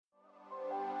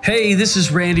Hey, this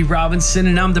is Randy Robinson,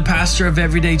 and I'm the pastor of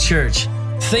Everyday Church.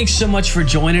 Thanks so much for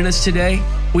joining us today.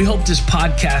 We hope this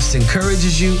podcast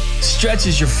encourages you,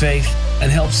 stretches your faith,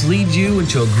 and helps lead you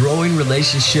into a growing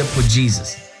relationship with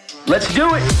Jesus. Let's do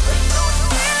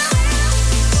it!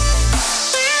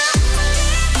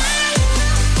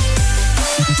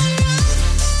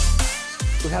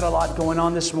 We had a lot going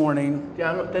on this morning.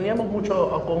 Teníamos mucho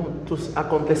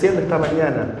aconteciendo esta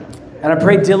mañana. And I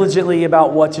prayed diligently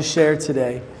about what to share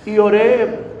today. Y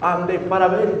oré para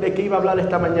ver de qué iba a hablar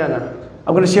esta mañana.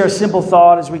 I'm going to share a simple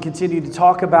thought as we continue to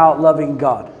talk about loving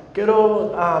God.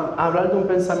 Quiero hablar de un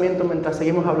pensamiento mientras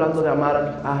seguimos hablando de amar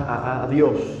a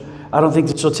Dios. I don't think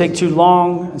this will take too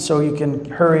long, and so you can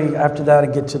hurry after that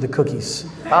and get to the cookies.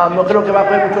 No creo que va a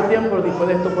coger mucho tiempo, después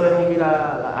de esto podemos ir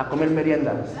a comer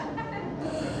meriendas.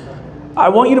 I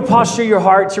want you to posture your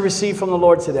heart to receive from the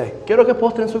Lord today. Quiero que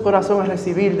postren su corazón a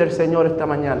recibir del Señor esta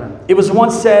mañana. It was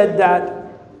once said that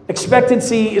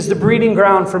expectancy is the breeding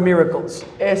ground for miracles.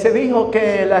 Se dijo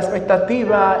que la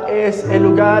expectativa es el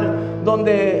lugar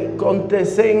donde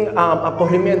acontecen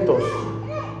ocurrimientos.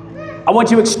 I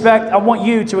want you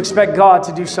to expect God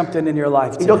to do something in your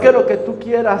life Y yo today. quiero que tú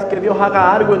quieras que Dios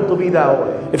haga algo en tu vida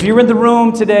hoy. If you're in the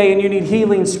room today and you need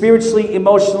healing spiritually,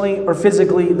 emotionally, or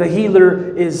physically, the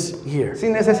healer is here. Si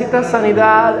necesitas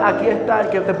sanidad, aquí está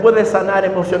el que te puede sanar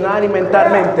emocional y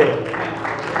mentalmente.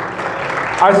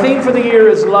 Our theme for the year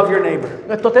is love your neighbor.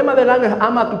 Nuestro tema del año es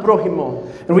ama a tu prójimo.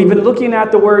 And we've been looking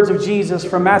at the words of Jesus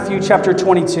from Matthew chapter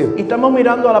 22. Y estamos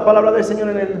mirando a la palabra del Señor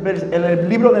en el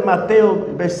libro de Mateo,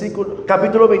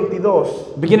 capítulo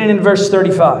 22, Beginning in verse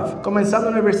 35. comenzando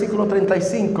en el versículo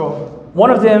 35. One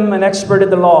of them, an expert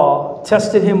in the law,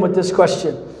 tested him with this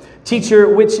question.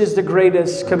 Teacher, which is the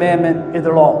greatest commandment in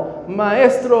the law?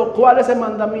 Maestro, ¿cuál es el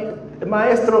mandamiento?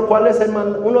 Maestro, ¿cuál es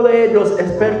uno de ellos,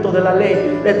 experto de la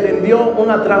ley, le tendió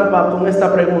una trampa con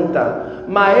esta pregunta.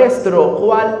 Maestro,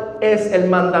 ¿cuál es el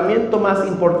mandamiento más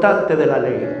importante de la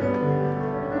ley?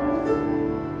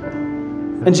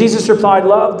 And Jesus replied,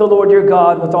 love the Lord your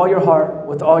God with all your heart,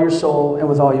 with all your soul, and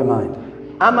with all your mind.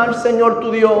 Ama al Señor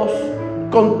tu Dios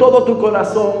con todo tu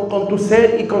corazón, con tu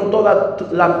ser y con toda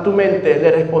tu mente,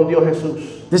 le respondió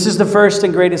Jesús. This is the first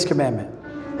and greatest commandment.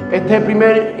 Este es el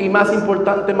primer y más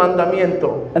importante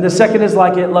mandamiento. And the second is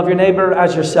like it, love your neighbor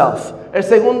as yourself. El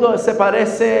segundo se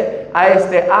parece a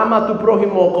este, ama a tu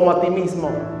prójimo como a ti mismo.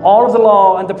 All of the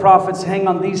law and the prophets hang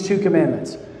on these two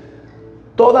commandments.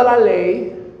 Toda la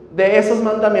ley de esos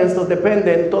mandamientos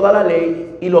dependen, toda la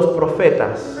ley y los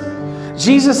profetas.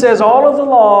 Jesus says all of the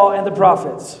law and the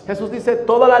prophets, Jesús dice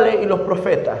toda la ley y los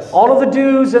profetas. all of the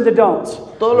do's and the don'ts,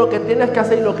 Todo lo que tienes que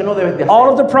hacer y lo que no debes de hacer. all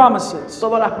of the promises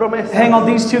Todas las promesas hang on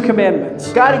these two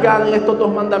commandments. cargan en estos dos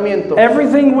mandamientos.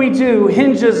 Everything we do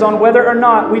hinges on whether or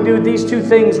not we do these two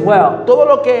things well. Todo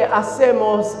lo que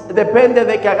hacemos depende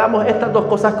de que hagamos estas dos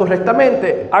cosas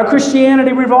correctamente. Our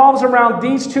Christianity revolves around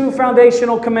these two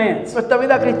foundational commands. Nuestra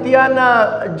vida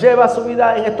cristiana lleva su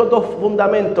vida en estos dos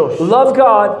fundamentos. Love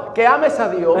God Que ames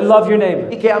a Dios and love your neighbor.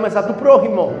 y que ames a tu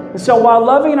prójimo. And so while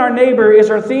loving our neighbor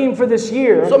is our theme for this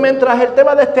year, So, mientras el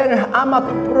tema de este año es ama a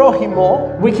tu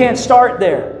prójimo, we can't start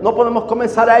there. no podemos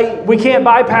comenzar ahí. We can't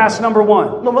bypass number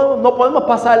one. No podemos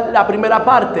pasar la primera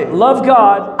parte. Love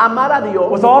God Amar a Dios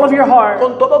with all of your heart,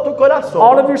 con todo tu corazón,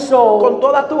 all of your soul, con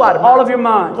toda tu alma, all of your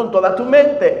mind. con toda tu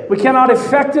mente. We cannot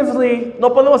effectively, No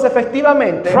podemos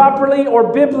efectivamente, properly,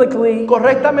 or biblically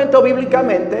correctamente o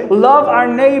bíblicamente, love our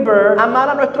neighbor amar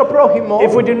a nuestro prójimo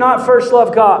if we do not first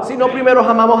love God. si no primero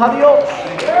amamos a Dios.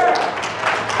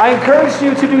 I encourage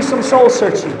you to do some soul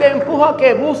searching Te empujo a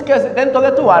que busques dentro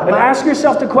de tu and alma ask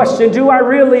yourself the question, do I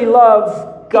really love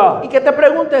y God? que te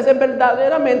preguntes, ¿en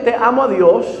verdaderamente amo a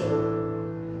Dios?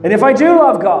 And if I do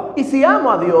love God, Y si amo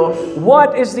a Dios,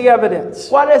 what is the evidence?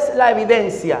 ¿cuál es la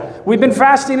evidencia? We've been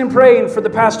fasting and praying for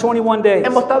the past 21 days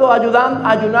Hemos estado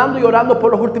ayunando y orando por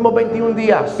los últimos 21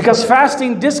 días. because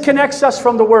fasting disconnects us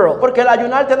from the world Porque el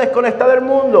ayunar te desconecta del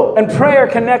mundo and prayer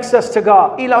connects us to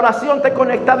God. y la oración te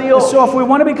conecta a Dios. So if we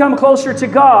want to become closer to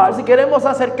God, Si queremos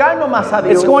acercarnos más a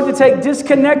Dios, it's going to take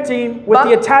disconnecting with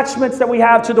the attachments that we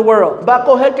have to the world. va a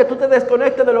coger que tú te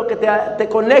desconectes de lo que te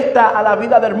conecta a la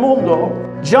vida del mundo.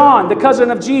 John, the cousin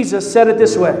of Jesus, said it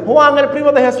this way. Juan, el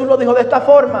primo de Jesús, lo dijo de esta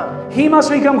forma. He must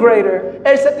become greater,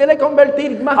 Él se tiene que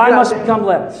convertir más I must grande become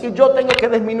less. y yo tengo que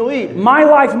disminuir. My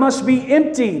life must be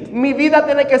emptied Mi vida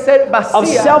tiene que ser of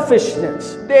vacía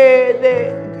selfishness,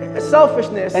 de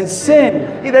selfishness and sin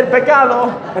y del pecado,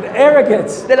 and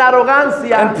arrogance de la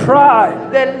arrogancia, and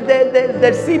pride.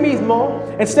 del sí mismo,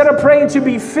 Instead of praying to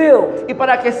be filled, y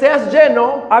para que seas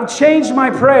lleno, I've changed my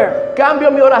prayer cambio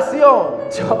mi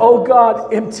oración. to, oh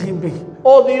God, empty me.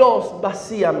 Oh Dios,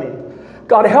 vacíame.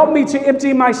 God, help me to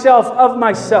empty myself of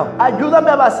myself Ayúdame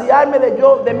a vaciarme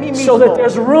de mí so mismo, that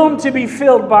there's room to be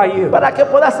filled by you. para que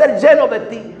pueda ser lleno de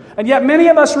ti. And yet many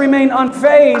of us remain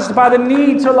unfazed by the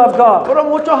need to love God. Pero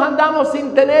muchos andamos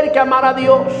sin tener que amar a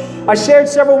Dios. I shared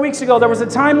several weeks ago, there was a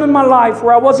time in my life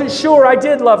where I wasn't sure I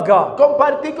did love God.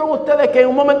 Compartí con ustedes que en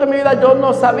un momento de mi vida yo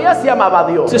no sabía si amaba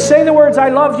a Dios. To say the words, I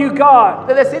love you, God,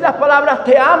 De decir las palabras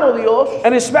te amo Dios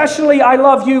and especially I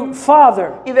love you,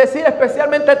 Father, y decir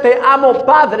especialmente te amo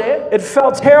Padre, it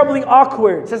felt terribly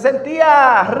awkward. se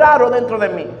sentía raro dentro de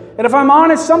mí. And if I'm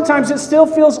honest, sometimes it still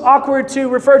feels awkward to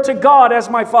refer to God as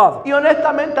my Father. Y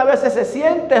honestamente a veces se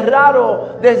siente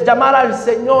raro de llamar al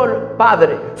Señor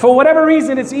Padre. For whatever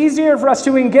reason, it's easier for us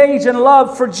to engage in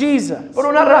love for Jesus. Por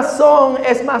una razón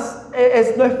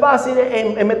no es fácil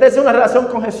en meterse en una relación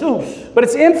con Jesús. But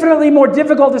it's infinitely more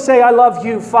difficult to say, I love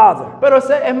you, Father. Pero es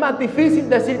más difícil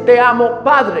decir te amo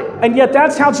Padre. And yet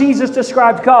that's how Jesus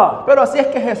described God. Pero así es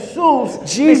que Jesús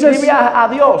Jesus- describía a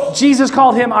Dios. Jesus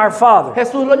called him our Father.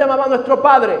 Jesús lo llamaba nuestro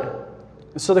Padre.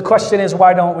 So the question is,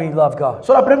 why don't we love God?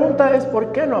 So la pregunta es ¿por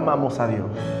qué no amamos a Dios?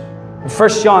 1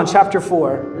 John chapter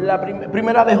 4, La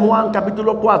primera de Juan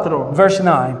capítulo 4, verse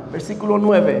 9. versículo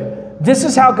 9. This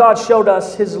is how God showed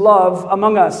us his love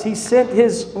among us. He sent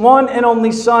his one and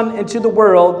only Son into the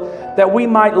world that we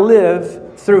might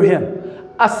live through him.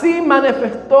 Así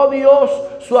manifestó Dios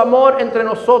su amor entre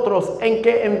nosotros en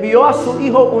que envió a su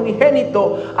Hijo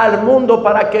unigénito al mundo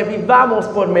para que vivamos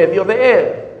por medio de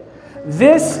él.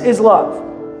 This is love.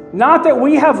 Not that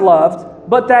we have loved,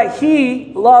 but that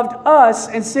he loved us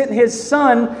and sent his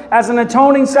Son as an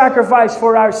atoning sacrifice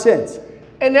for our sins.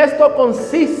 En esto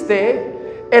consiste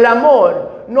el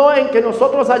amor, no en que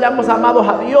nosotros hayamos amado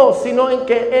a Dios, sino en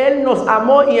que Él nos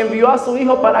amó y envió a su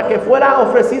Hijo para que fuera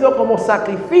ofrecido como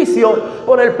sacrificio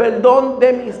por el perdón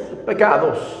de mis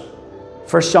pecados.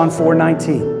 1 John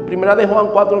 4:19. Primera de Juan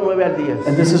 4, 9 al 10.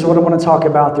 And this is what I want to talk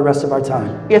about the rest of our time.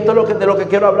 Y esto es de lo que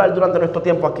quiero hablar durante nuestro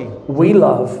tiempo aquí. We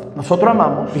love Nosotros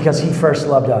amamos because he first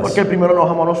loved us. porque el primero nos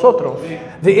amó a nosotros.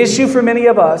 The issue for many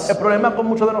of us, El problema con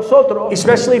muchos de nosotros,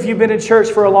 especially if you've been in church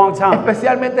for a long time,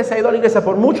 especialmente se ha ido a la iglesia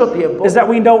por mucho tiempo, is that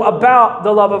we know about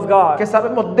the love of God, que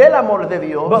sabemos del amor de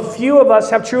Dios, but few of us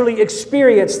have truly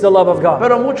experienced the love of God.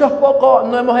 pero muchos pocos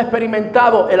no hemos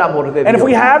experimentado el amor de And if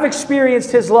we Dios. have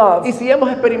experienced his love, Y si hemos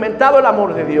experimentado el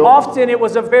amor de Dios, often it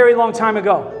was a very long time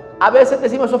ago. a veces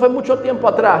decimos eso fue mucho tiempo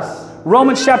atrás.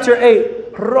 Romans chapter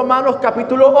 8, Romanos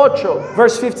capítulo 8,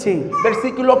 verse 15.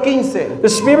 versículo 15. The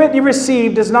Spirit you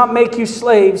received does not make you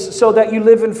slaves so that you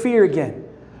live in fear again.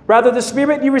 Rather, the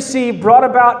Spirit you received brought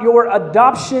about your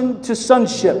adoption to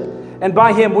sonship, and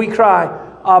by him we cry,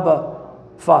 Abba,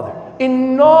 Father. Y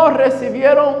no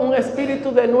recibieron un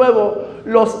espíritu de nuevo,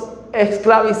 los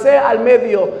esclavicé al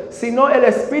medio, sino el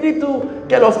espíritu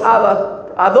que los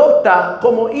adopta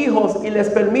como hijos y les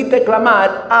permite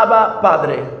clamar, Abba,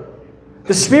 Padre.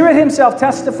 The Spirit himself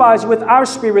testifies with our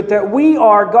spirit that we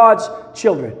are God's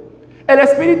children. El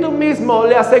espíritu mismo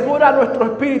le asegura a nuestro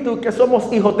espíritu que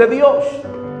somos hijos de Dios.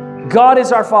 God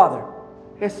is our Father.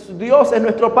 Dios es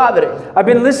nuestro Padre. I've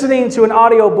been listening to an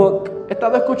audiobook He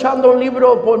estado escuchando un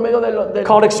libro por medio de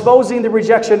called Exposing the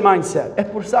Rejection Mindset.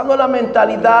 expulsando la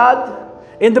mentalidad.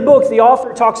 In the book, the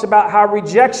author talks about how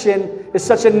rejection is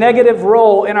such a negative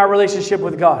role in our relationship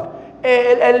with God.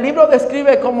 El libro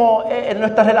describe como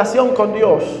nuestra relación con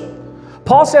Dios.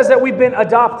 Paul says that we've been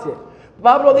adopted.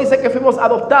 Pablo dice que fuimos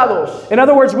adoptados. In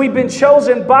other words, we've been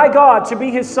chosen by God to be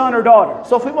his son or daughter.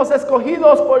 So fuimos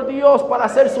escogidos por Dios para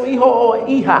ser su hijo o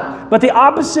hija. But the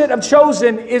opposite of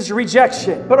chosen is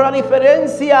rejection. Pero la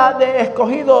diferencia de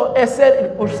escogido es ser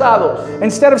expulsados.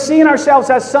 Instead of seeing ourselves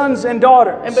as sons and En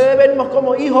daughters, vez de vernos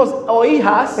como hijos o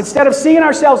hijas, instead of seeing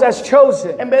ourselves as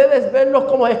chosen, en vez de vernos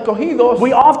como escogidos,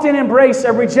 we often embrace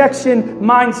a rejection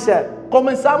mindset.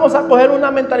 comenzamos a coger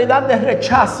una mentalidad de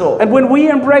rechazo. And when we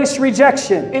embrace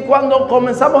rejection, Y cuando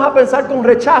comenzamos a pensar con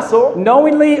rechazo,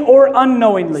 knowingly or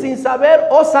unknowingly, sin saber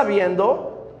o sabiendo,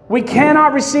 we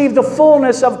cannot receive the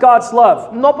fullness of God's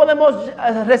love. no podemos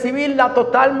recibir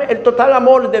el total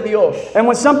amor de Dios. And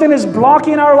when something is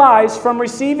blocking our lives from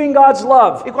receiving God's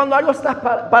love, Y cuando algo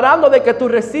está parando de que tú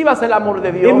recibas el amor de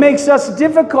it Dios,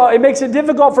 makes it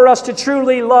difficult for us to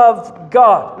truly love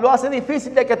God. Lo hace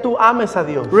difícil de que tú ames a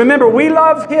Dios. Remember, we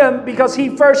love him because he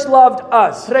first loved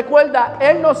us. Recuerda,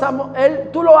 Él nos amó,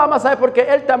 tú lo amas, ¿sabes? Porque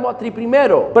Él te amó a ti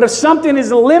primero. But if something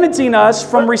is limiting us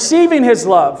from receiving his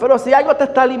love, Pero si algo te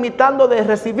está limitando de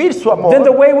recibir su then the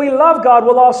amor, way we love God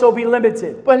will also be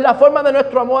limited. pues la forma de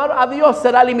nuestro amor a Dios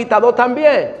será limitado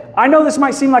también. I know this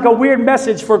might seem like a weird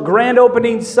message for Grand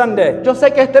Opening Sunday, Yo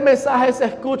sé que este mensaje se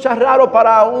escucha raro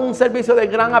para un servicio de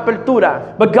gran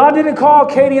apertura, but God didn't call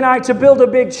Katie and I to build a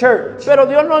big church. pero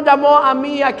Dios nos llamó a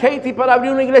mí y a Katie para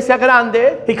abrir una iglesia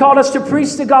grande. He called us to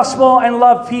preach the gospel and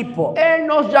love people. Él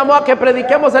nos llamó a que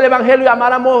prediquemos el evangelio y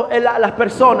amáramos a las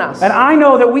personas. And I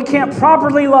know that we can't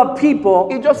properly love people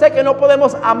Y yo sé que no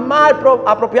podemos amar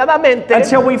apropiadamente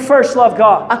until we first love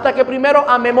God. hasta que primero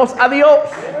amemos a Dios.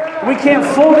 We can't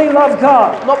fully love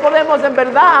God No podemos en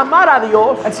verdad amar a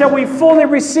Dios until we fully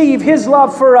receive his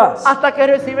love for us. hasta que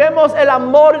recibemos el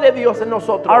amor de Dios en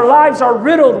nosotros. Our lives are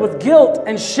riddled with guilt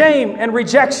and shame and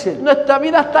rejection. Nuestra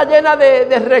vida está llena de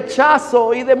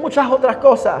rechazo y de muchas otras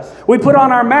cosas. We put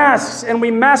on our masks and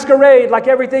we masquerade like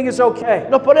everything is okay.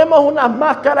 Nos ponemos unas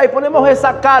máscaras y ponemos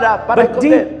esa cara para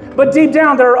esconder. But deep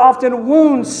down, there are often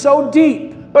wounds so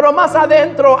deep Pero más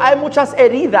adentro hay muchas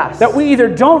heridas that we either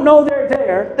don't know they're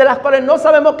there de las cuales no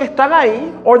sabemos que están ahí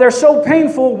or they're so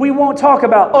painful we won't talk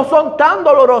about them. o son tan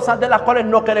dolorosas de las cuales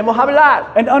no queremos hablar.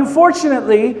 And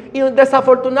unfortunately, Y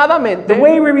desafortunadamente, the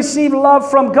way we receive love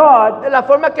from God de la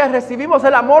forma que recibimos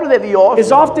el amor de Dios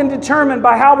is often determined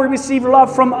by how we receive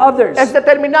love from others. es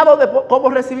determinado de cómo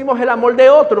recibimos el amor de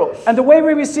otros. And the way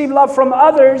we receive love from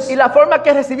others Y la forma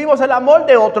que recibimos el amor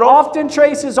de otros often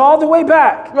traces all the way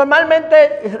back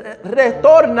normalmente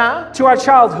retorna to our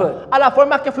childhood. a la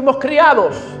forma que fuimos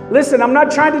criados. Listen, I'm not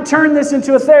trying to turn this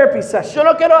into a therapy session. Yo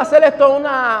no quiero hacer esto un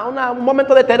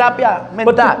momento de terapia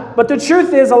mental. But the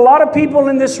truth is, a lot of people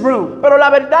in this room Pero la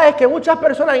verdad es que muchas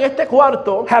personas en este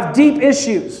cuarto have deep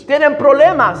issues, tienen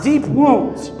problemas, deep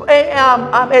wounds,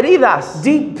 heridas,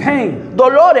 deep pain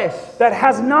dolores that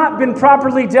has not been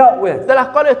properly dealt with. de las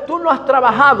cuales tú no has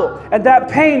trabajado. And that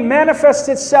pain manifests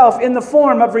itself in the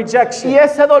form of rejection. Y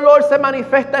ese dolor se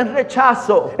manifiesta en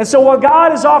rechazo. And so while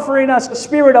God is offering us a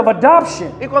spirit of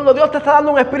adoption, Y cuando Dios te está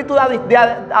dando un espíritu de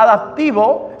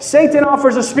adaptivo, Satan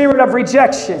offers a spirit of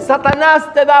rejection.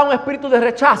 Satanás te da un espíritu de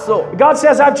rechazo. God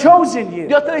says, I've chosen you.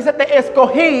 Dios te dice, te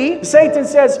escogí. Satan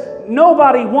says,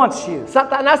 nobody wants you.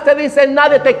 Satanás te dice,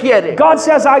 nadie te quiere. God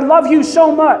says, I love you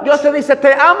so much. Dios te dice,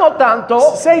 te amo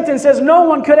tanto. Satan says, no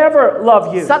one could ever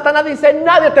love you. Satanás dice,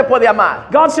 nadie te puede amar.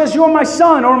 God says, you're my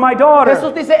son or my daughter.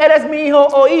 Jesús dice, eres mi hijo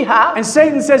o hija. And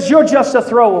Satan says, you're just a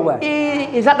throwaway.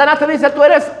 Y Satanás te dice, tú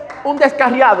eres un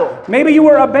descarriado. Maybe you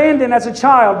were abandoned as a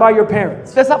child by your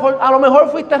parents. A lo mejor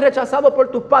fuiste rechazado por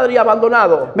tus padres y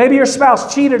abandonado. Maybe your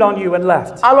spouse cheated on you and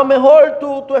left. A lo mejor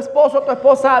tu esposo o tu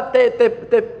esposa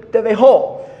te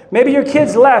dejó. Maybe your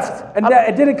kids left and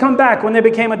didn't come back when they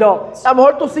became adults. A lo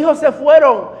mejor tus hijos se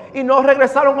fueron y no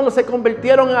regresaron cuando se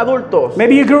convirtieron en adultos.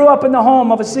 Maybe you grew up in the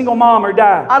home of a single mom or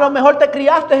dad. A lo mejor te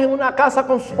criaste en una casa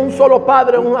con un solo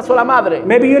padre o una sola madre.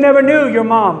 Maybe you never knew your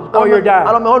mom or your A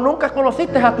dad. lo mejor nunca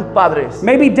conociste a tus padres.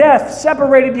 Maybe death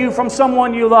separated you from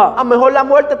someone you A love. lo mejor la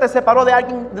muerte te separó de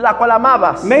alguien de la cual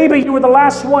amabas. Maybe you were the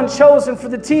last one chosen for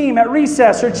the team at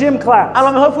recess or gym A class.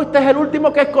 lo mejor fuiste el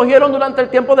último que escogieron durante el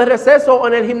tiempo de receso o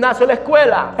en el gimnasio de la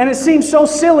escuela. And it seems so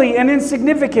silly and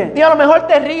insignificant. Y a lo mejor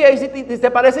te ríes y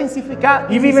te parece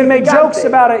insignificante. You've even made jokes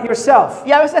about it yourself.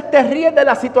 Y a veces te ríes de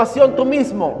la situación tú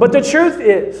mismo. But the truth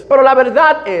is, Pero la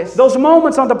verdad es those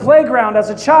moments on the playground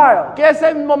as a child que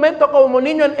ese momento como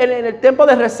niño en el tiempo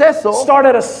de receso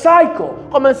started a cycle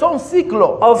comenzó un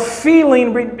ciclo of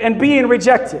feeling and being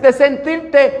rejected. de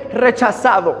sentirte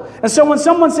rechazado. And so when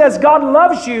someone says God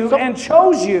loves you and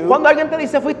chose you Cuando alguien te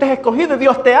dice fuiste escogido y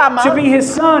Dios te ama to be his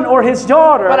son or his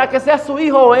daughter, para que seas su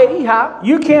hijo o hija,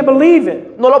 you can't believe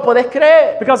it. no lo puedes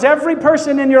creer. Because every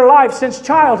person in your life since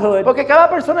childhood Porque cada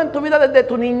persona en tu vida desde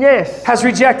tu niñez has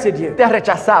rejected you. te ha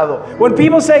rechazado. When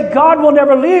people say God will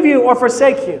never leave you or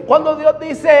forsake you, Cuando Dios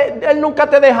dice, Él nunca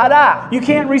te dejará, you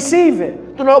can't receive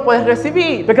it. tú no lo puedes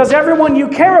recibir. Because everyone you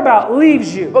care about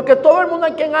leaves you. Porque todo el mundo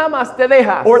a quien amas te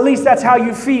dejas. Or at least that's how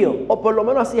you feel. O por lo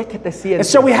menos así es que te And sientes.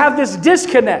 so we have this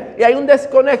disconnect Y hay un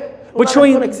desconexión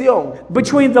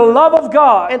between the love of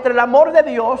God, entre el amor de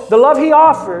Dios, the love He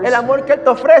offers, el amor que Él te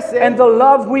ofrece and the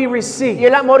love we y receive.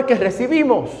 el amor que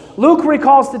recibimos. Luke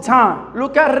recalls the time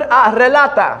Lucas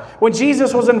relata when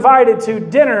Jesus was invited to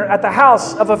dinner at the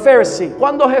house of a Pharisee.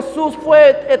 cuando Jesús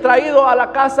fue traído a la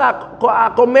casa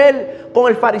a comer con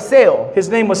el fariseo. His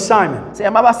name was Simon. Se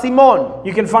llamaba Simón.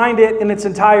 You can find it in its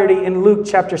entirety in Luke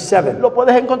chapter 7. Lo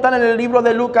puedes encontrar en el libro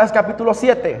de Lucas capítulo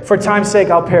 7. For time's sake,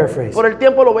 I'll paraphrase. Por el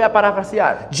tiempo lo voy a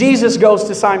parafrasear. Jesus goes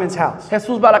to Simon's house.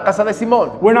 Jesús va a la casa de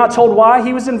Simón. We're not told why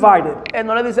he was invited. Él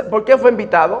no le dice por qué fue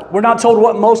invitado. We're not told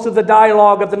what most of the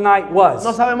dialogue of the night was.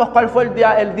 No sabemos cuál fue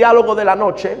el diálogo de la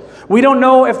noche. We don't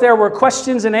know if there were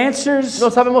questions and answers. No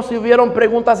sabemos si hubieron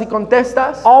preguntas y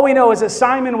contestas. All we know is that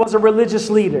Simon was a religious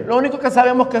leader, Lo único que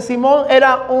sabemos es que Simón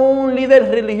era un líder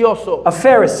religioso, a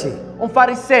Pharisee. un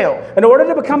fariseo. In order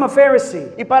to become a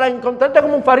Pharisee, Y para encontrarte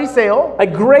como un fariseo, a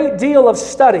great deal of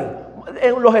study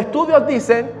en los estudios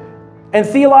dicen, and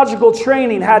theological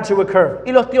training had to occur.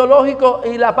 y los teológicos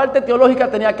y la parte teológica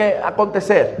tenía que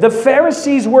acontecer. The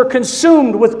Pharisees were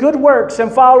consumed with good works and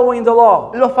following the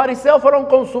law. Los fariseos fueron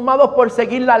consumados por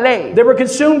seguir la ley, They were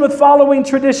consumed with following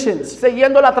traditions.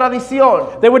 siguiendo la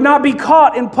tradición. They would not be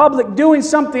caught in public doing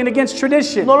something against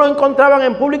tradition. No lo encontraban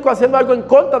en público haciendo algo en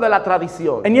contra de la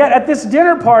tradición. And yet at this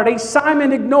dinner party,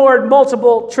 Simon ignored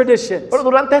multiple traditions. Pero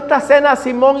durante esta cena,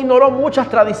 Simón ignoró muchas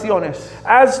tradiciones.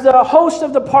 As the host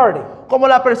of the party, Como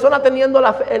la persona teniendo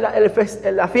la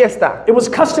fiesta, it was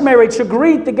customary to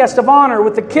greet the guest of honor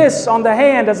with a kiss on the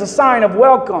hand as a sign of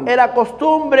welcome. era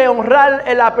costumbre honrar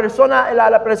a la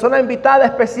persona invitada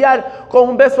especial con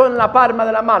un beso en la palma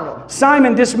de la mano.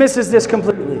 Simon dismisses this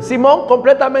completely. Simón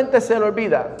completamente se lo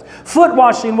olvida. Foot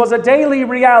washing was a daily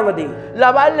reality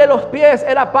Lavarle los pies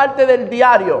era parte del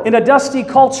diario. in a dusty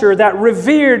culture that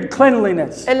revered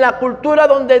cleanliness. En la cultura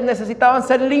donde necesitaban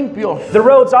ser limpios, The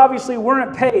roads obviously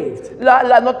weren't paved,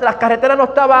 las carreteras no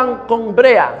estaban con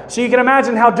brea. so you can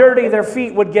imagine how dirty their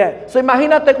feet would get. So,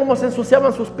 imagínate cómo se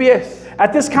ensuciaban sus pies.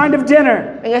 At this kind of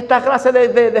dinner, En esta clase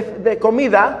de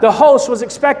comida, the host was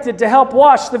expected to help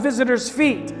wash the visitors'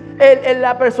 feet.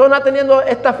 la persona teniendo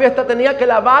esta fiesta tenía que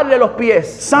lavarle los pies.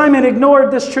 Simon ignored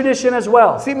this tradition as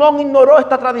well. Simón ignoró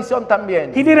esta tradición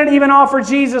también. He didn't even offer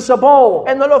Jesus a bowl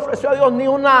Él no le ofreció a Dios ni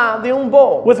un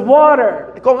bowl with water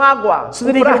con agua, so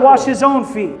un that he could frasco, wash his own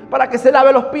feet. para que se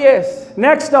lave los pies.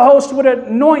 Next, the host would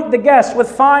anoint the guest with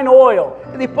fine oil,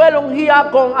 Después lo ungía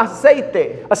con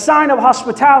aceite, a sign of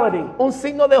hospitality, un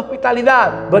signo de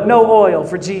hospitalidad. but no oil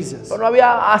for Jesus. Pero no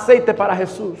había aceite para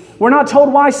Jesús. We're not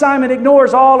told why Simon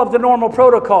ignores all of the normal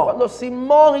protocol. Cuando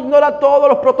Simón ignora todos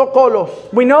los protocolos,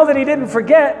 We know that he didn't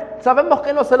forget. sabemos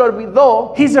que no se le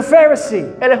olvidó. He's a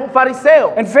Pharisee, Él es un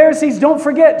fariseo. and Pharisees don't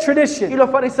forget Y tradition. los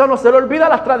fariseos no se le olvidan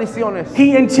las tradiciones.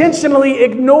 He intentionally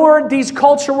ignored these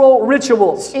cultural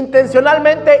rituals.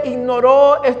 Intencionalmente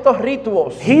ignoró estos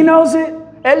ritos. He knows it.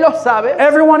 Él lo sabe.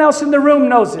 Everyone else in the room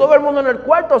knows it. Todo el mundo en el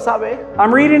cuarto sabe.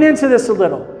 I'm reading into this a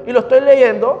little, Y lo estoy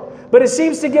leyendo. but it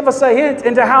seems to give us a hint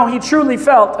into how he truly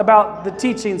felt about the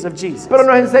teachings of Jesus. Pero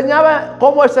nos enseñaba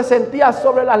cómo él se sentía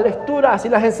sobre las lecturas y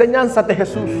las enseñanzas de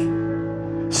Jesús.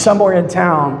 Somewhere in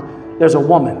town, there's a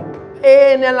woman.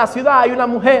 En la ciudad hay una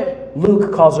mujer.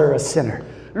 Luke calls her a sinner.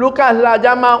 Lucas la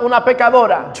llama una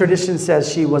pecadora. Tradition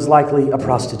says she was likely a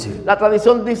prostitute. La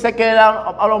tradición dice que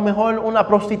era a lo mejor una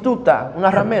prostituta, una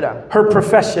ramera. Her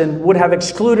profession would have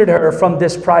excluded her from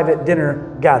this private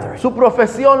dinner gathering. Su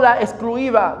profesión la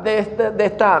excluía de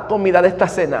esta comida, de esta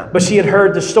cena. But she had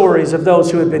heard the stories of those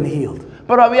who had been healed.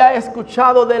 Pero había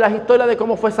escuchado de las historias de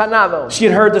cómo fue sanado. She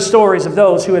had heard the stories of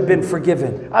those who had been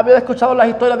forgiven. Había escuchado las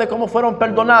historias de cómo fueron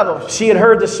perdonados. She had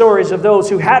heard the stories of those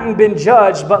who hadn't been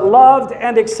judged but loved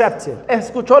and accepted.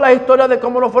 Escuchó las historias de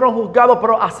cómo no fueron juzgados,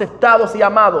 pero aceptados y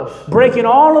amados. Breaking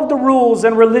all of the rules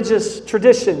and religious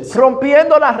traditions.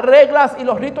 Rompiendo las reglas y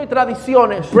los ritos y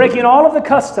tradiciones. Breaking all of the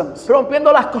customs.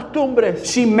 Rompiendo las costumbres.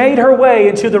 She made her way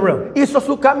into the room. Hizo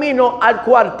su camino al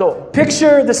cuarto.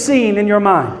 Picture the scene in your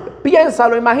mind.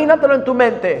 Piénsalo, imagínatelo en tu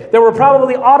mente. There were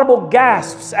probably audible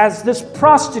gasps as this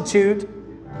prostitute,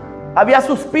 Había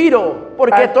suspiro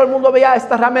porque todo el mundo veía a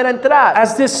esta ramera entrar.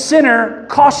 as this sinner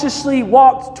cautiously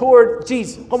walked toward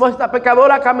Jesus. Como esta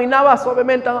pecadora caminaba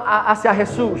suavemente hacia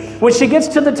Jesús. When she gets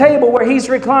to the table where he's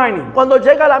reclining, Cuando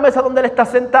llega a la mesa donde él está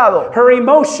sentado, her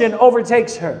emotion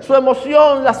overtakes her. su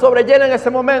emoción la sobrellena en ese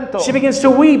momento. She begins to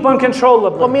weep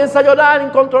uncontrollably, Comienza a llorar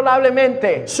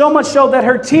incontrolablemente. so much so that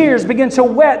her tears begin to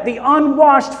wet the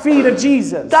unwashed feet of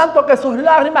Jesus. Tanto que sus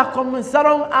lágrimas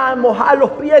comenzaron a mojar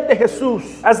los pies de Jesús.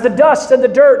 As the dust and the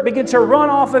dirt begin to run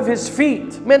off of his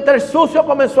feet Mientras el sucio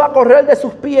comenzó a correr de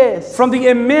sus pies. from the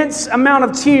immense amount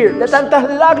of De tears, tantas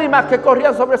lágrimas que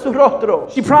corrían sobre su rostro.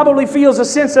 she probably feels a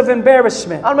sense of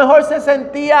embarrassment. A lo mejor se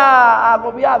sentía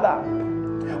agobiada.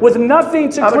 With nothing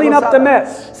to clean up the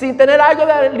mess, Sin tener algo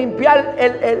de limpiar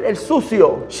el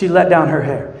sucio. she let down her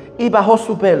hair. Y bajó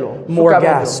su pelo, su More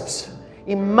cabello. gasps,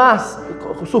 Y más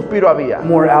suspiro había.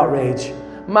 more outrage,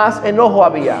 Más enojo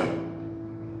había.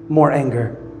 more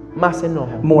anger. más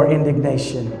enojo, more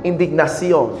indignation.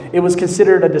 indignación. It was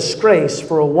considered a disgrace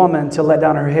for a woman to let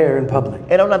down her hair in public.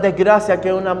 Era una desgracia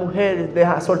que una mujer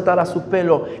soltara su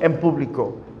pelo en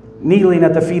público. Kneeling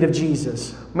at the feet of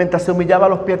Jesus, Mientras se humillaba a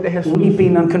los pies de Jesús,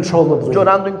 weeping uncontrollably.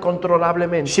 llorando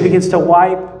incontrolablemente, She begins to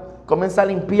wipe comienza a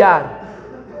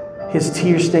limpiar his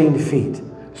tear-stained feet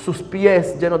sus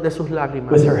pies llenos de sus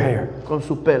lágrimas with her hair. con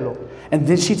su pelo. And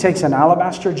then she takes an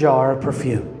alabaster jar of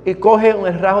perfume Y coge un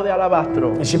herrajo de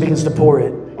alabastro and she begins to pour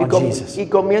it y, on Jesus. y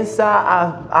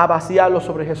comienza a vaciarlo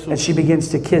sobre And Jesús. she begins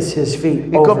to kiss his feet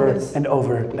Y over comienza- and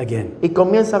over again. Y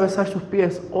comienza a besar sus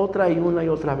pies otra y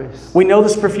otra vez. We know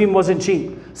this perfume wasn't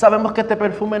cheap. Sabemos que este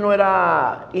perfume no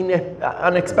era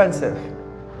inexpensive,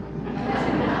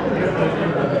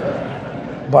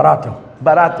 Barato.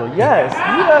 barato. Yes.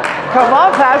 Yeah. Come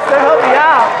on, Pastor, help me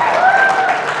out.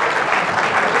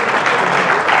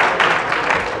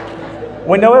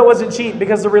 We know it wasn't cheap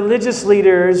because the religious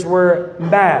leaders were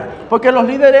mad. Porque los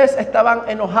líderes estaban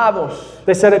enojados.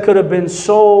 They said it could have been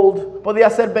sold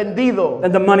Podía ser vendido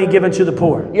and the money given to the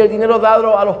poor. y el dinero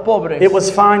dado a los pobres. It was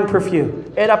fine perfume.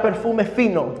 Era perfume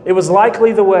fino. It was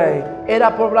likely the way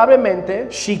Era probablemente,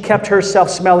 she kept herself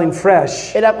smelling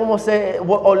fresh era como se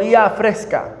olía a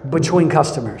fresca between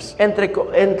customers.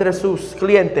 entre sus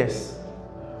clientes.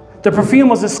 The perfume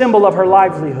was a symbol of her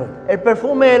livelihood. El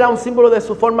perfume era un símbolo de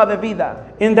su forma de vida.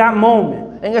 In that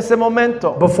moment, En ese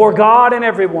momento, before God and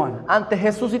everyone, ante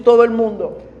Jesús y todo el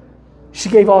mundo, she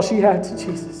gave all she had to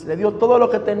Jesus. le dio todo lo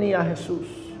que tenía a Jesús.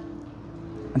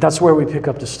 And that's where we pick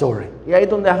up the story. Y ahí es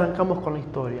donde arrancamos con la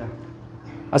historia.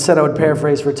 I said I would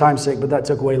paraphrase for time's sake, but that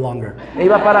took way longer. E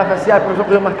iba a parafrasear, pero eso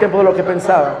cogió más tiempo de lo que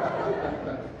pensaba.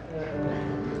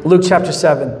 Luke chapter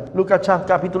 7, Lucas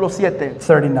capítulo 7,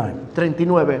 39.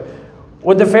 39.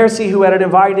 When the Pharisee who had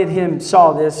invited him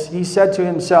saw this, he said to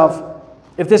himself,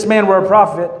 if this man were a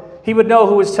prophet, he would know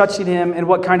who is touching him and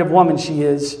what kind of woman she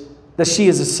is, that she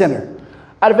is a sinner.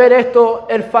 Al ver esto,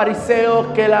 el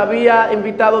fariseo que la había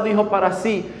invitado dijo para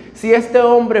sí, si este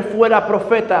hombre fuera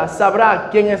profeta, sabrá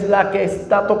quién es la que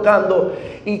está tocando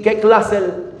y qué clase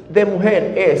de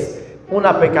mujer es,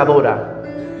 una pecadora.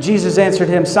 Jesus answered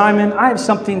him, Simon, I have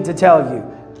something to tell you.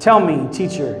 Tell me,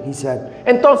 teacher, he said.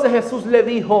 Entonces Jesús le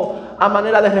dijo a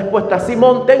manera de respuesta,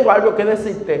 Simón, tengo algo que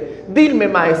decirte. Dime,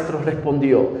 maestro,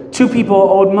 respondió. Two people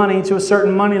owed money to a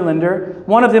certain moneylender.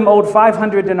 One of them owed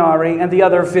 500 denarii and the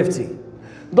other 50.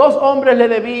 Dos hombres le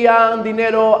debían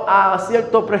dinero a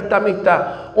cierto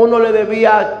prestamista. Uno le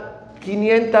debía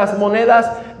 500 monedas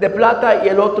de plata y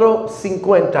el otro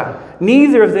 50.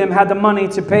 Neither of them had the money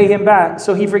to pay him back,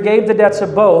 so he forgave the debts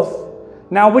of both.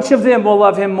 Now, which of them will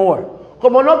love him more?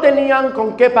 Como no tenían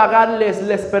con qué pagarles,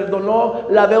 les perdonó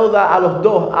la deuda a los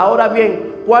dos. Ahora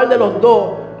bien, ¿cuál de los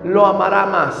dos lo amará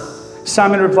más?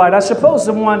 Simon replied, I suppose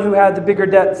the one who had the bigger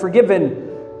debt forgiven.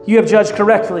 You have judged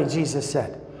correctly, Jesus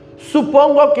said.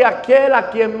 Supongo que aquel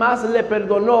a quien más le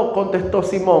perdonó, contestó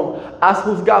Simón. Has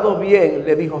juzgado bien,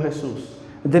 le dijo Jesús.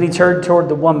 And then he turned toward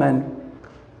the woman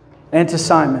and to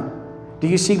Simon. Do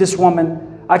you see this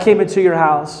woman? I came into your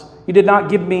house. You did not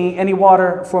give me any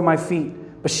water for my feet,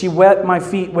 but she wet my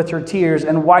feet with her tears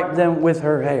and wiped them with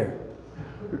her hair.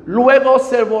 Luego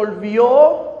se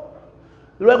volvió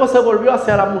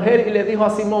hacia la mujer y le dijo a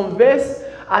Simón, ¿ves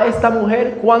a esta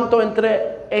mujer cuánto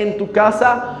entré en tu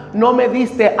casa? No me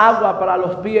diste agua para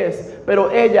los pies, pero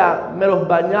ella me los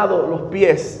bañado los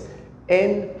pies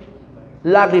en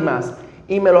lágrimas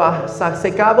y me los ha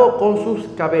secado con sus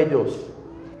cabellos.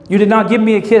 You did not give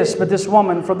me a kiss, but this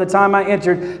woman, from the time I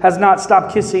entered, has not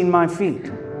stopped kissing my feet.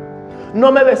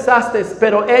 No me besaste,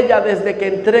 pero ella desde que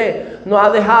entré no ha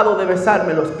dejado de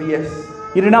besarme los pies.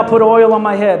 You did not put oil on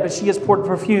my head, but she has poured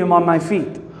perfume on my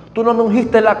feet. Tú no me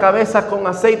ungiste la cabeza con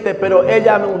aceite, pero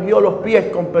ella me ungió los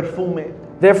pies con perfume.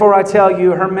 Therefore I tell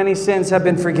you, her many sins have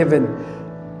been forgiven,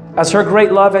 as her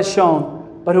great love has shown.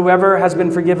 But whoever has been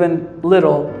forgiven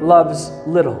little loves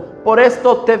little. Por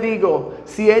esto te digo,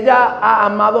 si ella ha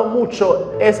amado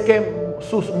mucho, es que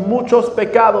sus muchos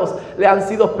pecados le han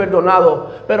sido perdonados.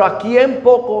 Pero a quien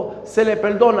poco se le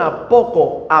perdona,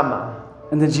 poco ama.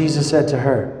 And then Jesus said to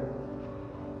her,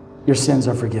 your sins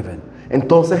are forgiven.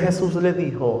 Entonces Jesús le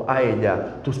dijo a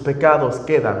ella, tus pecados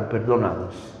quedan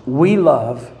perdonados. We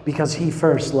love because he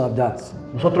first loved us.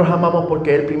 Nosotros amamos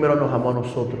porque Él primero nos amó a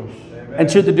nosotros. And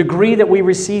to the degree that we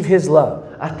receive his love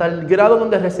Hasta el grado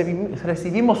donde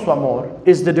recibimos su amor,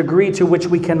 is the degree to which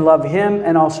we can love him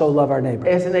and also love our neighbor.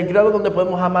 es en el grado donde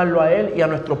podemos amarlo a Él y a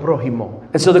nuestro prójimo.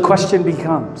 And so the question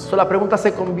becomes, So, la pregunta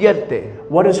se convierte,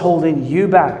 what is holding you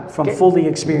back from ¿Qué? fully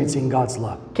experiencing God's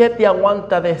love? ¿qué te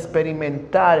aguanta de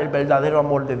experimentar el verdadero verdadero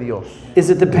amor de Dios? Is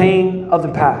it the pain of the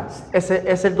past?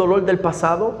 ¿Es el dolor del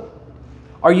pasado?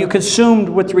 Are you consumed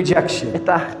with rejection?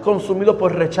 ¿Estás consumido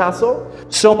por rechazo?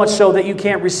 So much so that you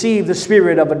can't receive the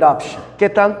spirit of adoption. Que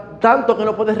tanto que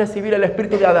no puedes recibir el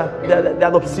espíritu de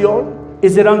adopción.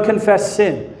 Is it unconfessed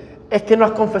sin? ¿Es que no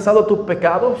has confesado tus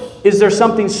pecados? Is there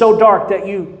something so dark that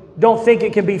you don't think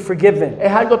it can be forgiven?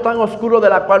 ¿Es algo tan oscuro de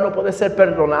la cual no puede ser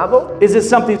perdonado? Is it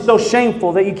something so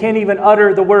shameful that you can't even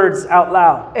utter the words out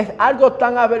loud? ¿Es algo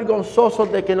tan avergonzoso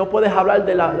de que no puedes hablar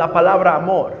de la palabra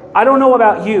amor? I don't know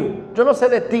about you, Yo no sé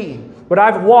de ti, but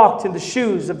I've walked in the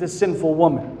shoes of this sinful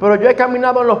woman. pero yo he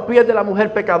caminado en los pies de la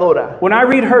mujer pecadora. When I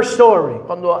read her story,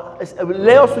 Cuando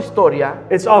leo su historia,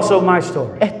 it's also my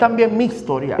story. es también mi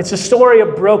historia. It's a story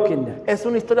of brokenness, Es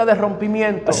una historia de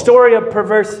rompimiento, a story of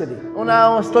perversity,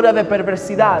 una historia de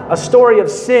perversidad, a story of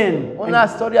sin una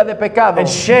historia de pecado and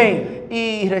shame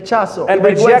y rechazo, y and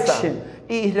vergüenza, rejection.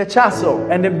 y rechazo,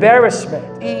 and embarrassment.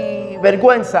 y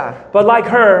vergüenza. But like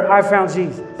her, I found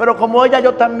Jesus. Pero como ella,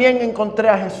 yo también encontré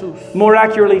a Jesús. More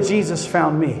accurately, Jesus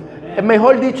found me.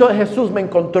 Mejor dicho, Jesús me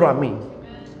encontró a mí.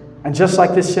 And just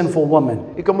like this sinful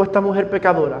woman, Y como esta mujer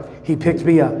pecadora, he picked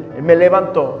me up. Él me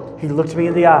levantó, He looked me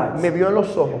in the eyes me vio en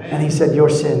los ojos and he said, your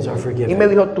sins are y forgiven. me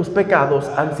dijo, tus pecados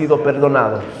han sido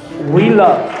perdonados. We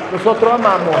love Nosotros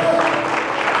amamos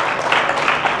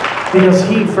because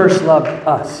he first loved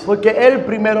us. porque Él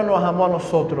primero nos amó a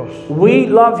nosotros. We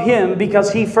love him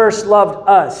because he first loved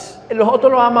us.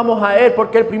 Nosotros nos amamos a Él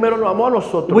porque Él primero nos amó a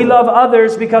nosotros. We love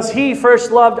others because he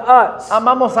first loved us.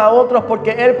 Amamos a otros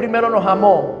porque Él primero nos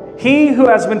amó. He who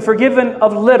has been forgiven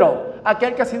of little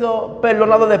Aquel que ha sido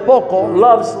perdonado de poco,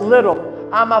 loves little.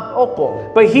 ama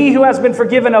poco. But he who has been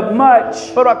forgiven of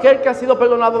much Pero aquel que ha sido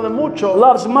perdonado de mucho,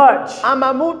 loves much.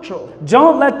 ama mucho.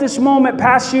 Don't let this moment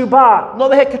pass you by No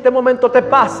dejes que este momento te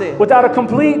pase without a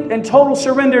complete and total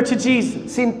surrender to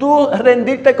Jesus. sin tú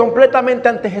rendirte completamente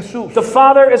ante Jesús. The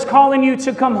Father is calling you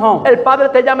to come home. El Padre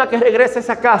te llama a que regreses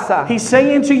a casa. He's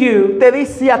saying to you Te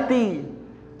dice a ti,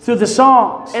 through the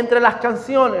songs, entre las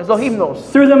canciones, los himnos,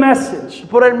 through the message,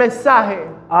 por el mensaje,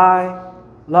 I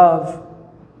love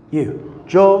you.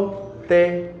 yo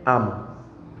te amo.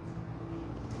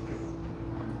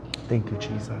 Thank you,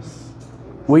 Jesus.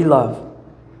 We love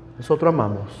Nosotros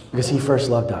amamos because he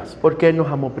first loved us. porque Él nos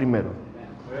amó primero.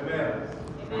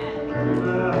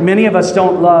 Many of us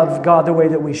don't love God the way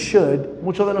that we should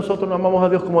Muchos de nosotros no amamos a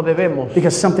Dios como debemos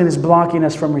because something is blocking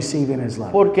us from receiving his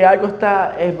love. porque algo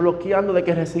está bloqueando de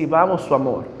que recibamos su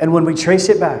amor. And when we trace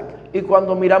it back, Y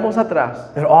cuando miramos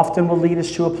atrás, it often will lead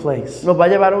us to a place nos va a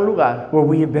llevar a un lugar where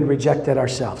we have been rejected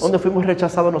ourselves. donde fuimos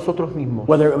rechazados nosotros mismos.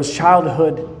 Whether it was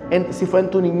childhood, Si fue en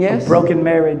tu niñez, broken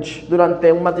marriage,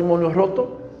 durante un matrimonio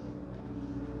roto,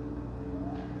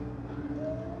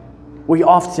 we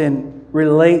often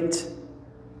relate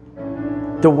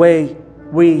the way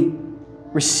we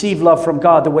receive love from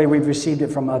God the way we've received it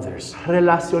from others.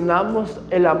 relacionamos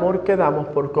el amor que damos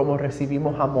por cómo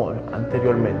recibimos amor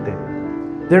anteriormente.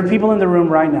 There are people in the room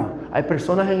right now. Hay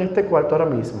personas en este cuarto ahora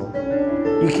mismo.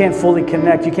 You can't fully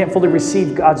connect. You can't fully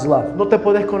receive God's love No te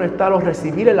puedes conectar o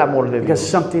recibir el amor de because Dios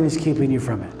something is keeping you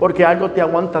from it. porque algo te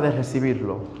aguanta de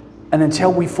recibirlo. And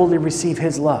until we fully receive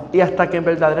his love, Y hasta que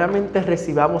verdaderamente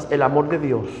recibamos el amor de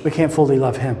Dios, we can't fully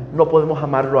love him no podemos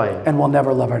amarlo a Él. and we'll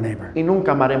never love our neighbor. Y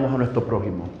nunca amaremos a nuestro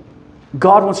prójimo.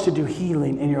 God wants to do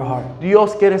healing in your heart.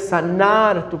 Dios quiere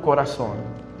sanar tu corazón.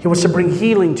 He wants to bring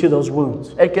healing to those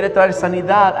wounds. Él quiere traer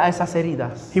sanidad a esas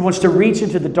heridas. He wants to reach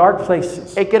into the dark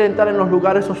places, Él quiere entrar en los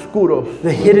lugares oscuros,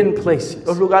 the hidden places,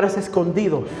 los lugares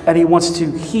escondidos. and he wants to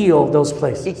heal those Y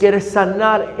places. quiere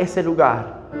sanar ese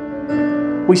lugar.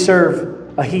 We serve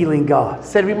a healing God.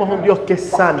 Servimos a un Dios que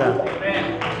sana.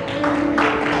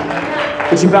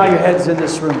 Would you bow your heads in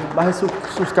this room? Baje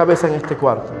sus cabezas en este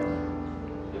cuarto.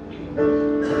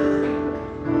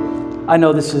 I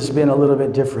know this has been a little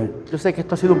bit different. Yo sé que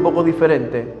esto ha sido un poco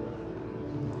diferente.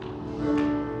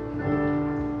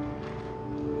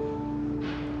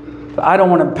 But I don't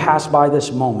want to pass by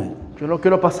this moment Yo no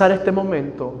quiero pasar este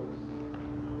momento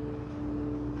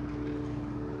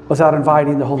without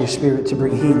inviting the Holy Spirit to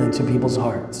bring healing to people's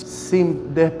hearts.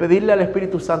 sin despedirle al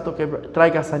Espíritu Santo que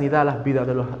traiga sanidad a las vidas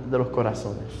de los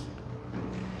corazones.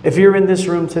 If you're in this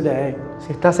room today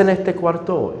Si estás en este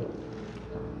cuarto hoy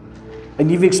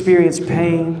and you've experienced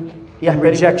pain y has and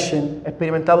rejection,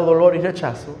 experimentado dolor y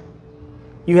rechazo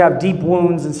you have deep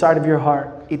wounds inside of your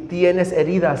heart. y tienes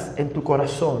heridas en tu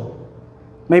corazón,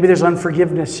 Maybe there's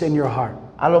unforgiveness in your heart.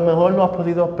 a lo mejor no has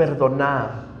podido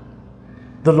perdonar.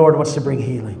 The Lord wants to bring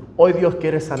healing. Hoy Dios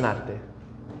quiere sanarte.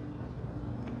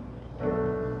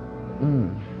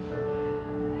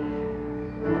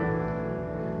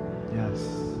 Yes.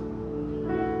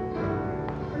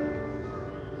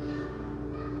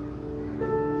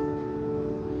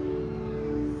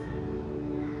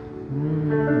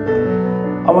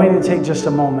 want you to take just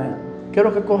a moment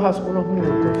Quiero que cojas unos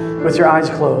minutos with your eyes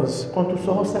closed con tus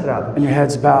ojos cerrados, and your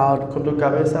heads bowed con tu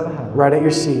cabeza bajada, right at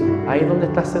your seat. ahí donde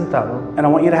estás sentado. And I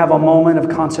want you to have a moment of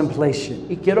contemplation.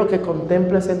 Y quiero que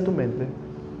contemples en tu mente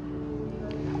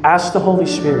Ask the Holy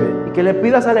Spirit y que le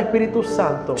pidas al Espíritu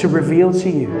Santo to reveal to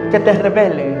you que te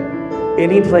revele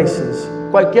any places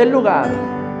cualquier lugar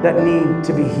that need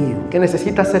to be healed. que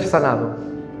necesita ser sanado.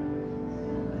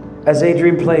 As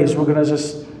Adrian plays, we're going to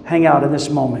just hang out in this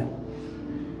moment.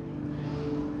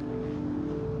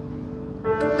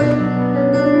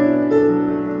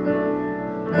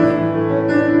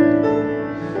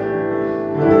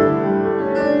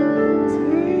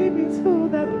 Take me to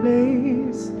that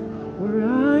place where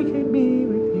I can be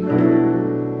with you,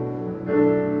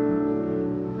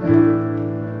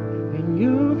 and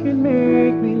you can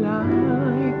make me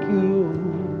like you.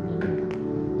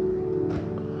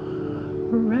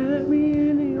 Wrap me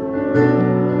in your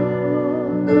arms,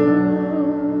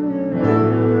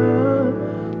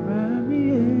 wrap me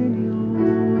in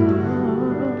your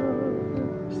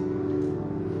arms.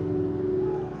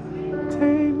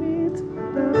 Take me to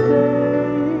that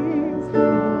place,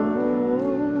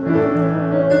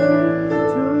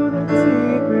 to that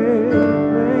secret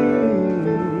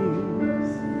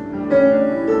place,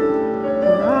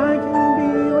 where I can be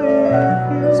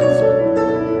with you.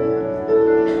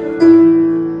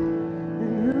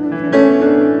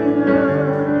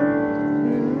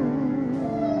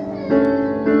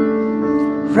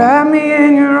 Wrap me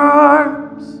in your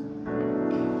arms.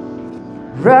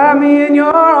 Wrap me in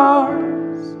your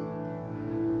arms.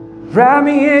 Wrap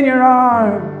me in your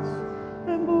arms.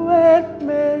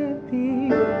 Envuélveme en ti.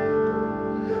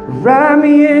 Wrap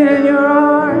me in your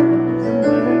arms.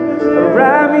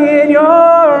 Wrap me in your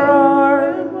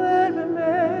arms.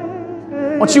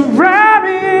 Envuélveme. Won't you wrap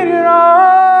me in your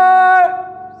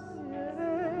arms?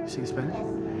 You speak Spanish?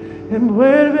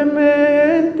 Envuélveme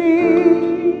en ti.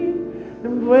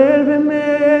 Envuélveme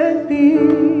en ti.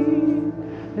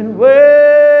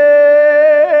 Envuélveme.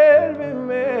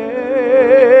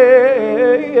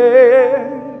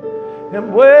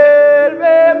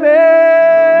 Envuélveme.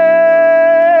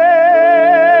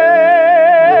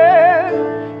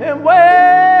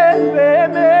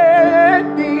 Envuélveme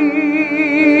en ti.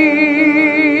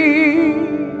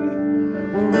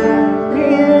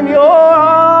 In your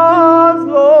arms,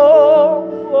 Lord.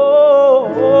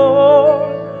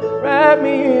 Wrap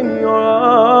me in your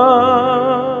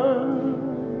arms.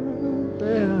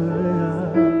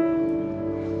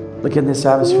 Look in this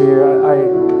atmosphere.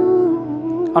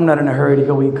 I'm not in a hurry to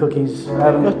go eat cookies. I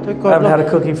haven't had a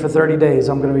cookie for 30 days.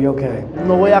 I'm going to be okay.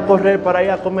 No voy a correr para ir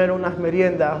a comer unas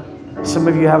meriendas. Some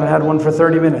of you haven't had one for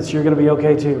 30 minutes. You're going to be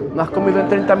okay too. No has comido en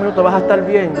 30 minutos, vas a estar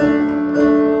bien.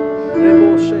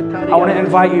 I want to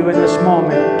invite you in this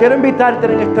moment, Quiero invitarte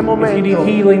en este if you need momento,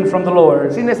 healing from the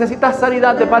Lord, si necesitas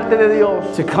sanidad de parte de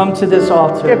Dios, to come to this que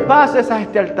altar pases a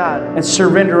este altar and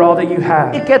surrender all that you y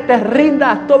have. que te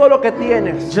rindas todo lo que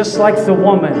tienes. Just like the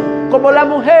woman, Como la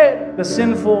mujer, the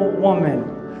sinful woman,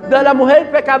 de la mujer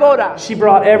pecadora, she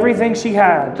brought everything she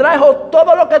had trajo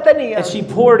todo lo que tenía and she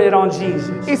poured it on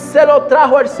Jesus. y se lo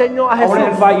trajo el Señor a I want to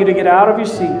Jesús. invite you to get out of your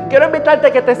seat, Quiero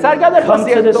invitarte que te salgas del come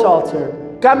to this asiento, altar,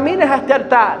 camines a este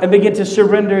altar and begin to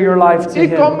surrender your life to y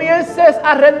Him. comiences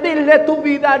a rendirle tu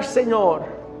vida al Señor.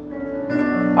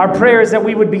 Our prayer is that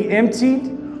we would be emptied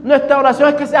Nuestra oración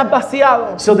es que seas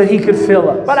vaciado so that He could fill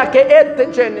us. para que Él te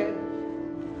llene.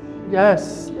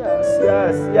 Yes, yes,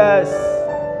 yes, yes.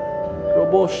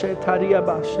 Roboshe taria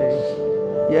bashe.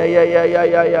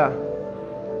 Yeah.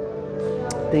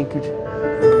 Thank you.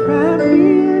 Wrap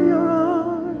me in your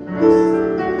arms.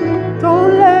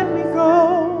 Don't let me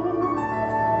go.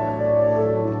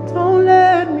 Don't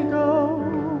let me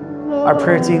go. Our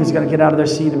prayer team is going to get out of their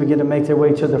seat and begin to make their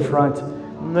way to the front.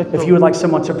 If you would like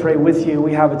someone to pray with you,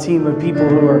 we have a team of people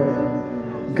who are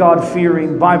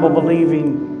God-fearing,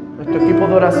 Bible-believing, Nuestro equipo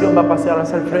de oración va a pasar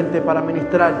hacia el frente para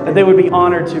ministrarte. and they would be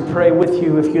honored to pray with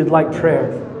you if you'd like prayer.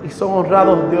 Y son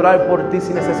honrados de orar por ti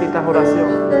si necesitas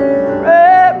oración.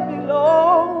 Wrap me,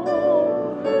 Lord.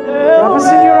 Wrap us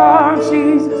in your arms,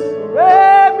 Jesus.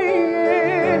 Wrap me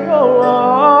in your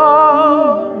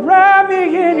arms. Wrap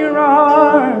me in your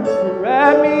arms.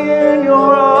 Wrap me in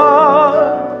your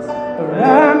arms.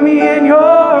 Wrap me in your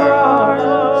arms.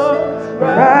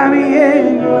 Wrap me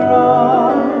in your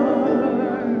arms.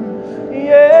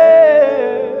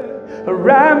 Yeah.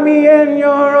 Wrap me in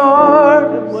your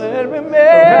arms. Envuélveme.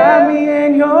 Wrap me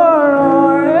in your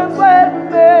arms.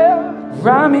 Envuélveme.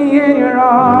 Wrap me in your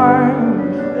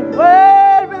arms.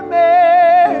 Envuélveme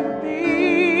en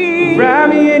ti. Wrap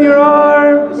me in your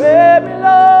arms. Wrap me,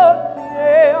 Lord.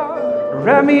 Yeah.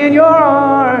 Wrap Wrap me in your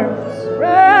arms.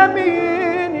 Wrap me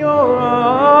in your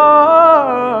arms.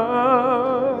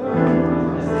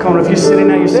 Come on, if you're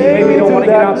sitting at your seat, maybe you don't want to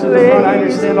get out to the front. I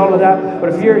understand all of that.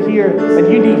 But if you're here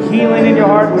and you need healing in your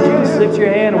heart, would you just lift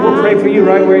your hand and we'll pray for you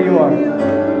right where you are.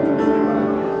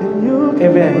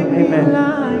 Amen.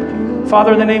 Amen.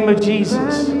 Father, in the name of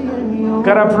Jesus,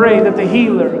 God, I pray that the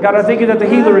healer, God, I thank you that the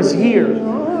healer is here.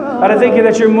 God, I thank you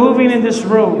that you're moving in this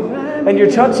room and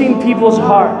you're touching people's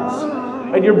hearts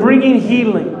and you're bringing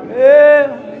healing.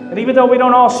 And even though we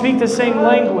don't all speak the same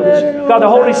language, God, the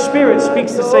Holy Spirit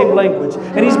speaks the same language.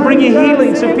 And He's bringing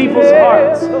healing to people's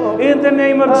hearts. In the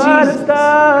name of Jesus.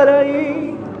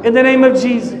 In the name of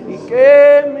Jesus.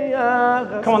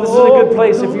 Come on, this is a good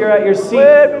place if you're at your seat.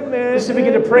 Just to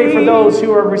begin to pray for those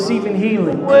who are receiving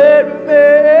healing.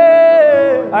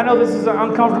 I know this is an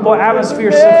uncomfortable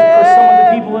atmosphere for some of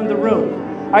the people in the room.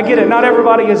 I get it. Not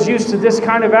everybody is used to this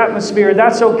kind of atmosphere.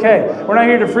 That's okay. We're not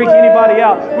here to freak anybody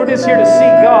out. We're just here to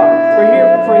seek God. We're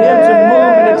here for Him to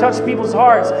move and to touch people's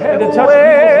hearts and to touch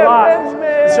people's lives.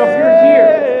 And so if you're here,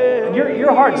 and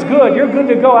your heart's good, you're good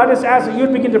to go, I just ask that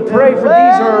you'd begin to pray for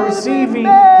these who are receiving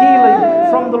healing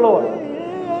from the Lord.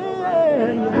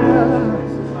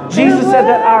 Jesus said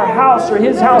that our house or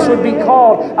His house would be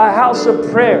called a house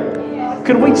of prayer.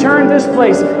 Could we turn this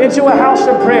place into a house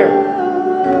of prayer?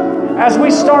 As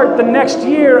we start the next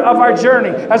year of our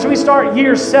journey, as we start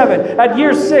year 7, at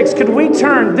year 6, could we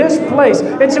turn this place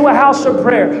into a house of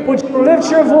prayer? Would you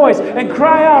lift your voice and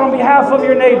cry out on behalf of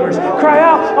your neighbors? Cry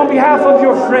out on behalf of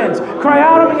your friends. Cry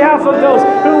out on behalf of those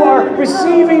who are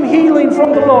receiving healing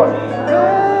from the Lord.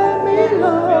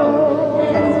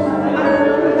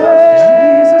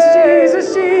 Jesus,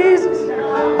 Jesus, Jesus.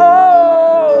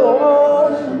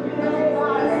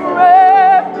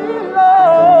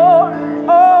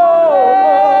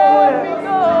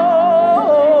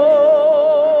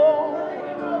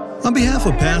 On behalf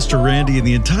of Pastor Randy and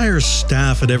the entire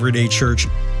staff at Everyday Church,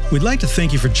 we'd like to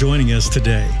thank you for joining us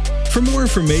today. For more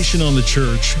information on the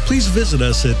church, please visit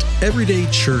us at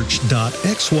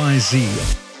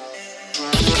everydaychurch.xyz.